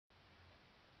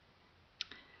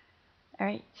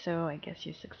Alright, so I guess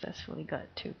you successfully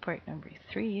got to part number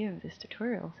 3 of this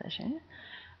tutorial session,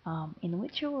 in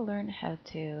which you will learn how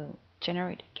to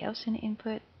generate a Gaussian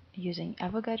input using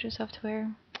Avogadro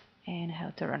software and how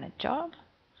to run a job.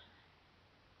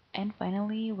 And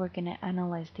finally, we're going to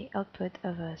analyze the output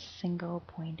of a single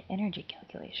point energy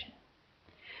calculation.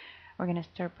 We're going to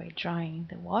start by drawing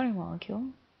the water molecule.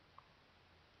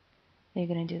 You're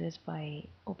going to do this by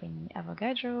opening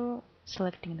Avogadro,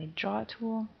 selecting the draw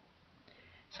tool,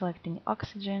 selecting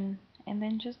oxygen, and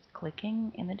then just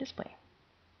clicking in the display.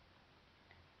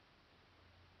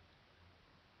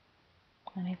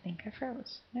 And I think I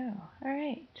froze. No.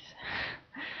 Alright.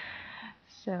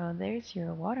 So there's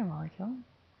your water molecule.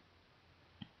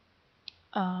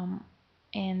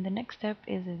 And the next step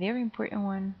is a very important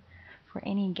one for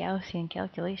any Gaussian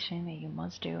calculation that you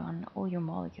must do on all your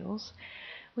molecules,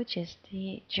 which is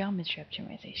the geometry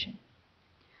optimization.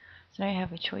 So now I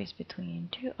have a choice between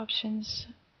two options.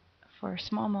 For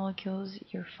small molecules,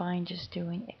 you're fine just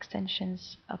doing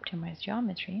extensions, optimize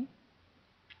geometry.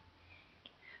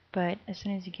 But as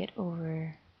soon as you get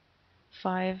over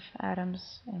 5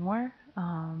 atoms and more,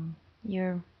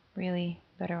 you're really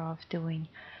better off doing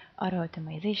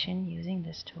auto-optimization using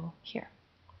this tool here.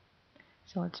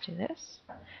 So let's do this.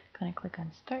 Gonna click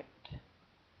on Start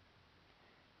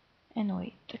and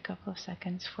wait a couple of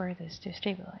seconds for this to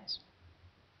stabilize.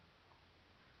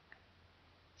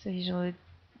 So usually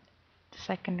the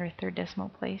second or third decimal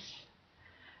place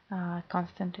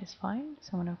constant is fine, so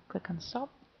I'm going to click on Stop.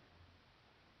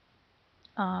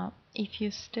 If you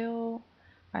still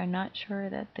are not sure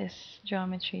that this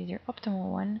geometry is your optimal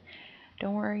one,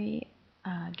 don't worry,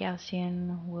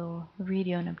 Gaussian will read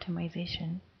you an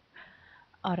optimization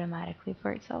automatically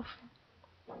for itself.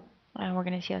 And we're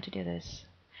going to see how to do this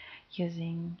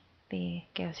using the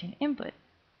Gaussian input.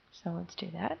 So let's do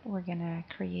that. We're going to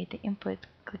create the input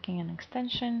clicking on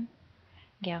extension,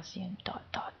 Gaussian ...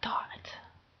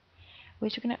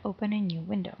 which we're going to open a new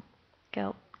window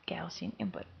called Gaussian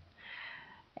input.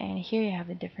 And here you have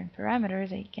the different parameters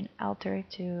that you can alter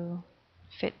to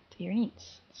fit your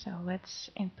needs. So let's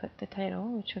input the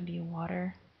title, which will be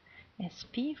water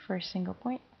SP for a single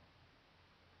point.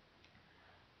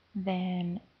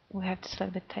 Then we have to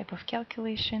select the type of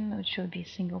calculation, which will be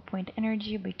single point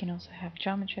energy, but you can also have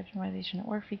geometry optimization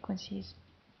or frequencies.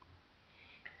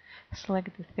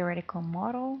 Select the theoretical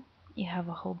model. You have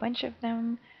a whole bunch of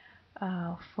them.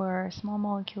 For small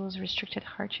molecules, restricted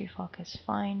Hartree Fock is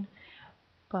fine,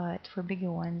 but for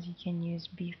bigger ones, you can use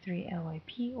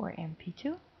B3LYP or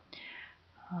MP2.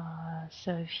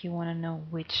 So if you want to know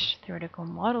which theoretical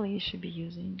model you should be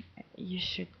using, you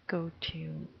should go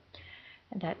to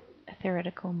that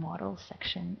theoretical model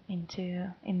section in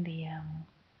the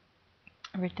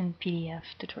written PDF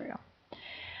tutorial.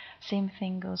 Same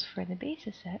thing goes for the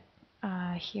basis set.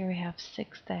 Here we have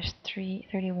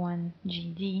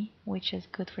 6-331GD, which is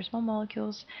good for small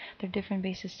molecules. They're different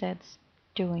basis sets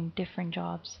doing different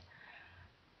jobs.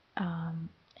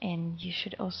 And you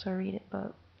should also read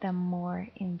about them more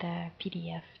in the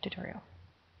PDF tutorial.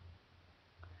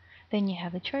 Then you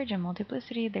have the charge and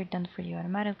multiplicity. They're done for you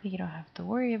automatically. You don't have to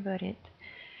worry about it.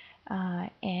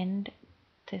 And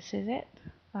this is it.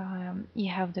 You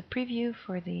have the preview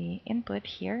for the input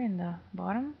here in the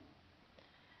bottom.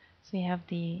 So you have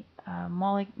the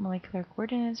molecular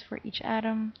coordinates for each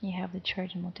atom. You have the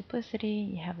charge and multiplicity.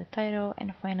 You have the title.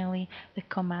 And finally, the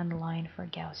command line for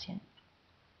Gaussian.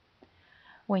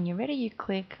 When you're ready, you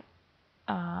click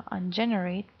on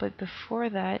generate, but before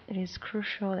that, it is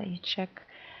crucial that you check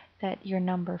that your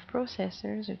number of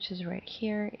processors, which is right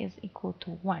here, is equal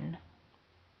to 1.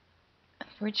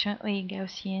 Unfortunately,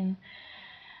 Gaussian,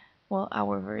 well,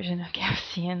 our version of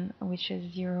Gaussian, which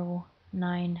is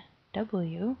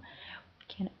 09W,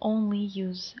 can only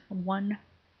use one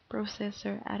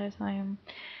processor at a time,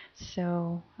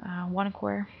 so one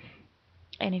core.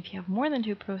 And if you have more than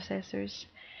 2 processors,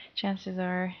 chances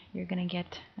are you're going to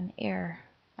get an error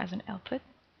as an output.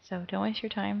 So don't waste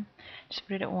your time, just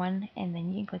put it at 1 and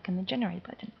then you can click on the generate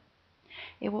button.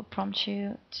 It will prompt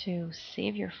you to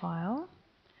save your file.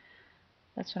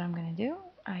 That's what I'm going to do.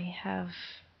 I have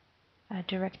a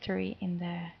directory in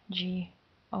the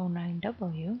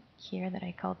G09W here that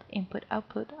I called input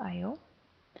output IO.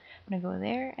 I'm going to go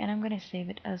there and I'm going to save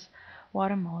it as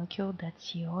water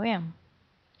molecule.com.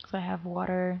 So I have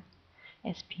water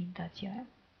sp.com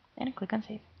and I click on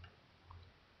save.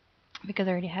 Because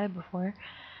I already had it before,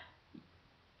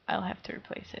 I'll have to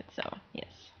replace it, so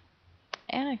yes.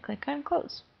 And I click on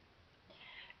close.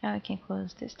 Now I can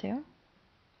close this too.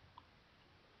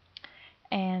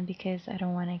 And because I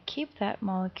don't want to keep that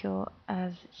molecule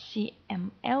as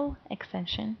CML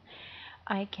extension,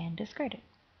 I can discard it.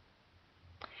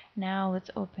 Now let's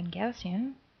open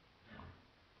Gaussian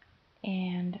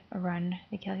and run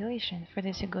the calculation. For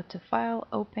this, you go to File,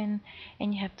 Open,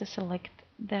 and you have to select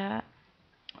the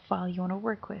file you want to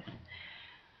work with.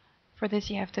 For this,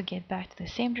 you have to get back to the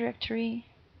same directory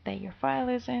that your file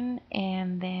is in,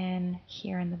 and then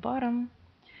here in the bottom,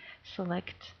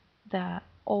 select the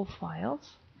all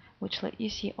files, which let you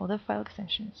see all the file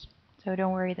extensions. So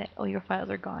don't worry that all your files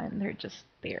are gone, they're just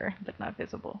there but not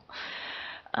visible.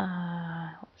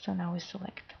 So now we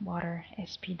select water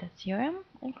sp.com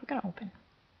and click on open.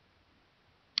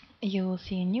 You will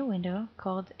see a new window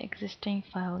called existing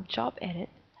file job edit,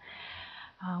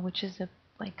 which is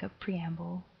like a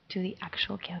preamble to the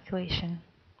actual calculation.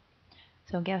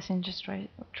 So Gaussian just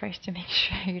tries to make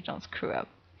sure you don't screw up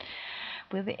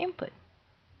with the input.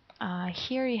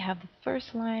 Here you have the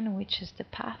first line, which is the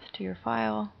path to your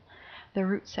file, the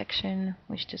root section,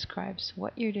 which describes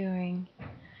what you're doing,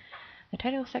 the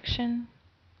title section,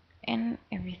 and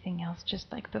everything else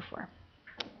just like before.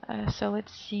 So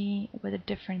let's see what the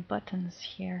different buttons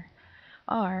here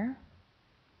are.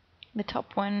 The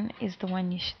top one is the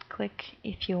one you should click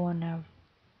if you want to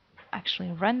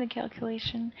actually run the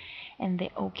calculation, and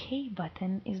the OK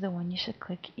button is the one you should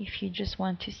click if you just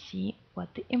want to see what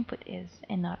the input is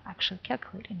and not actually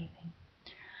calculate anything.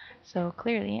 So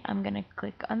clearly I'm going to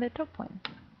click on the top one,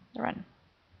 run.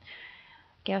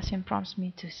 Gaussian prompts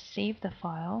me to save the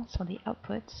file, so the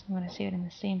outputs, I'm going to save it in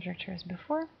the same directory as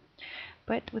before,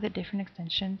 but with a different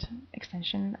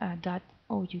extension .out.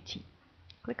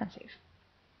 Click on save.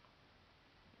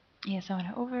 Yes, I want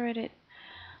to override it.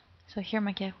 So here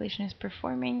my calculation is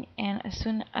performing, and as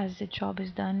soon as the job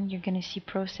is done, you're going to see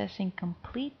processing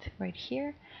complete right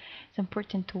here. It's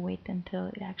important to wait until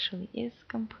it actually is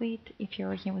complete. If you're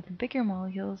working with bigger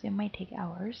molecules, it might take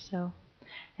hours, so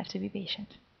you have to be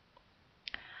patient.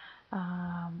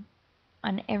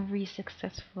 On every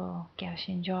successful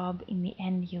Gaussian job, in the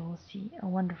end you will see a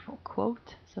wonderful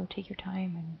quote, so take your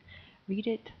time and read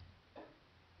it.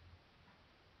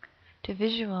 To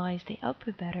visualize the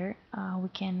output better, we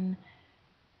can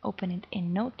open it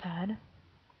in Notepad.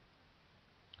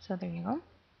 So there you go.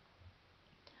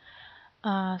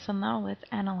 So now let's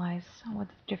analyze what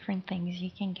different things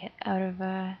you can get out of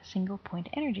a single point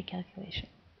energy calculation.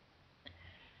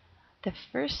 The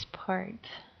first part,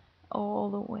 all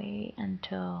the way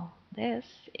until this,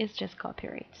 is just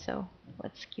copyright, so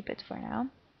let's skip it for now.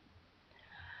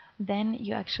 Then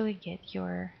you actually get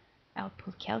your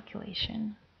output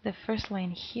calculation. The first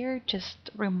line here just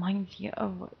reminds you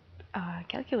of what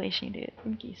calculation you did,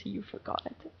 in case you forgot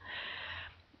it.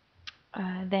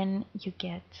 Then you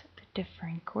get the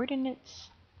different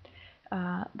coordinates,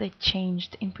 the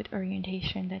changed input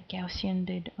orientation that Gaussian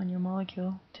did on your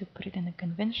molecule to put it in a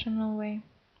conventional way.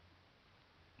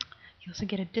 You also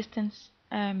get a distance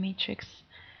matrix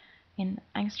in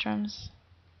angstroms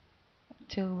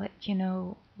to let you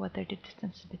know what are the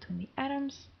distances between the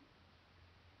atoms.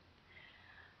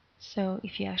 So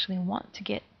if you actually want to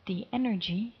get the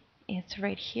energy, it's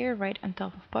right here, right on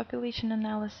top of population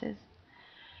analysis,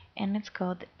 and it's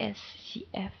called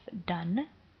SCF done.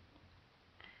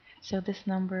 So this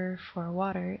number for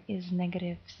water is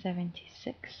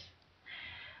 -76.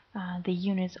 The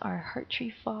units are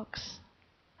Hartree-Fock,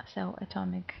 so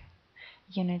atomic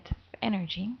unit of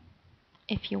energy.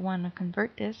 If you want to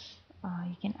convert this,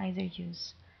 you can either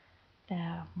use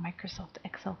the Microsoft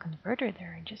Excel converter that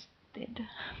I just did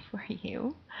for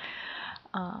you,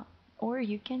 or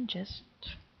you can just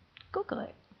Google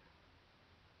it.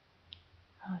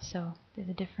 So there's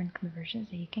a different conversions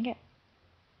that you can get.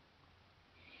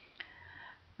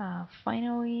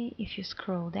 Finally, if you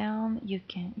scroll down, you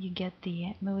get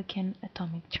the Millikan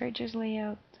atomic charges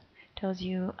layout. Tells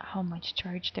you how much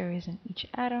charge there is in each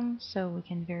atom, so we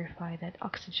can verify that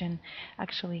oxygen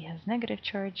actually has negative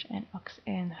charge, and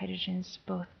hydrogens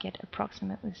both get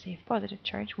approximately the same positive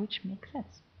charge, which makes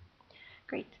sense.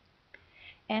 Great.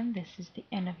 And this is the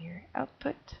end of your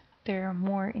output. There are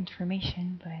more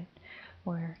information, but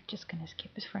we're just gonna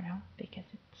skip this for now because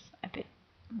it's a bit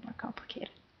more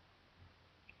complicated.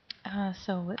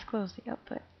 So let's close the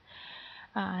output.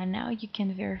 Now you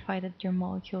can verify that your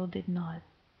molecule did not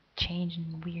change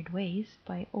in weird ways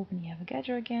by opening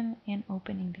Avogadro again and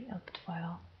opening the output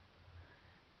file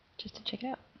just to check it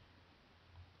out.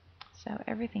 So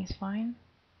everything's fine.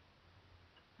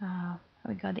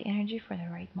 We got the energy for the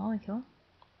right molecule,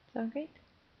 so great.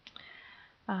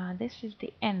 This is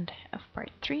the end of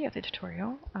part 3 of the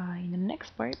tutorial. In the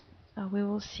next part, we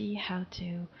will see how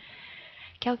to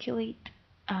calculate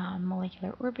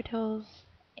molecular orbitals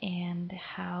and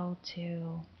how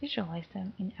to visualize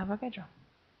them in Avogadro.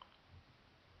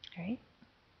 Alright,